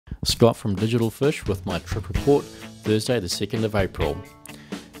Scott from Digital Fish with my trip report, Thursday the 2nd of April.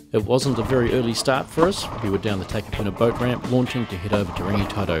 It wasn't a very early start for us. We were down the Takapuna boat ramp launching to head over to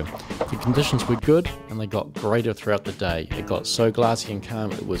Rangitoto. The conditions were good and they got greater throughout the day. It got so glassy and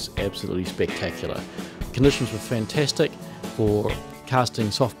calm it was absolutely spectacular. The conditions were fantastic for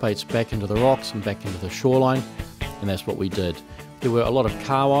casting soft baits back into the rocks and back into the shoreline, and that's what we did. There were a lot of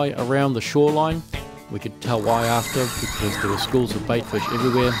kahawai around the shoreline. We could tell why after, because there were schools of baitfish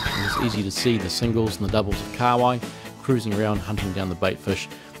everywhere. It was easy to see the singles and the doubles of kahawai cruising around hunting down the baitfish.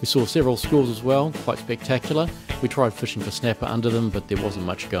 We saw several schools as well, quite spectacular. We tried fishing for snapper under them, but there wasn't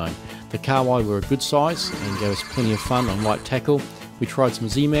much going. The kahawai were a good size and gave us plenty of fun on light tackle. We tried some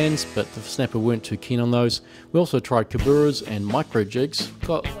Z-mans, but the snapper weren't too keen on those. We also tried kaburas and micro jigs.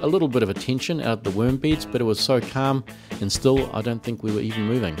 Got a little bit of attention out of the worm beds, but it was so calm and still I don't think we were even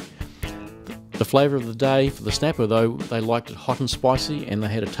moving. The flavour of the day for the snapper though, they liked it hot and spicy and they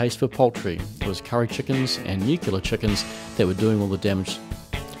had a taste for poultry. It was curry chickens and nuclear chickens that were doing all the damage.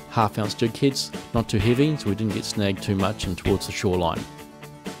 Half-ounce jig heads, not too heavy, so we didn't get snagged too much and towards the shoreline.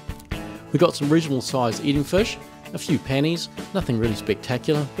 We got some reasonable sized eating fish, a few pannies, nothing really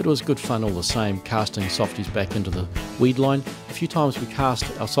spectacular, but it was good fun all the same, casting softies back into the weed line. A few times we cast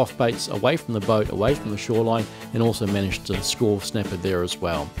our soft baits away from the boat, away from the shoreline, and also managed to score snapper there as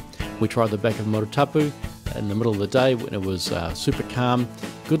well. We tried the back of Motutapu in the middle of the day when it was super calm,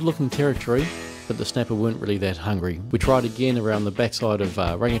 good looking territory, but the snapper weren't really that hungry. We tried again around the backside of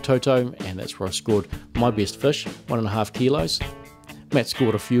Rangitoto, and that's where I scored my best fish, 1.5 kilos. Matt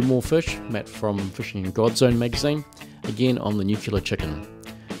scored a few more fish, Matt from Fishing in God Zone magazine, again on the nuclear chicken.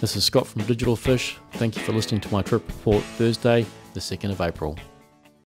 This is Scott from Digital Fish. Thank you for listening to my trip report Thursday, the 2nd of April.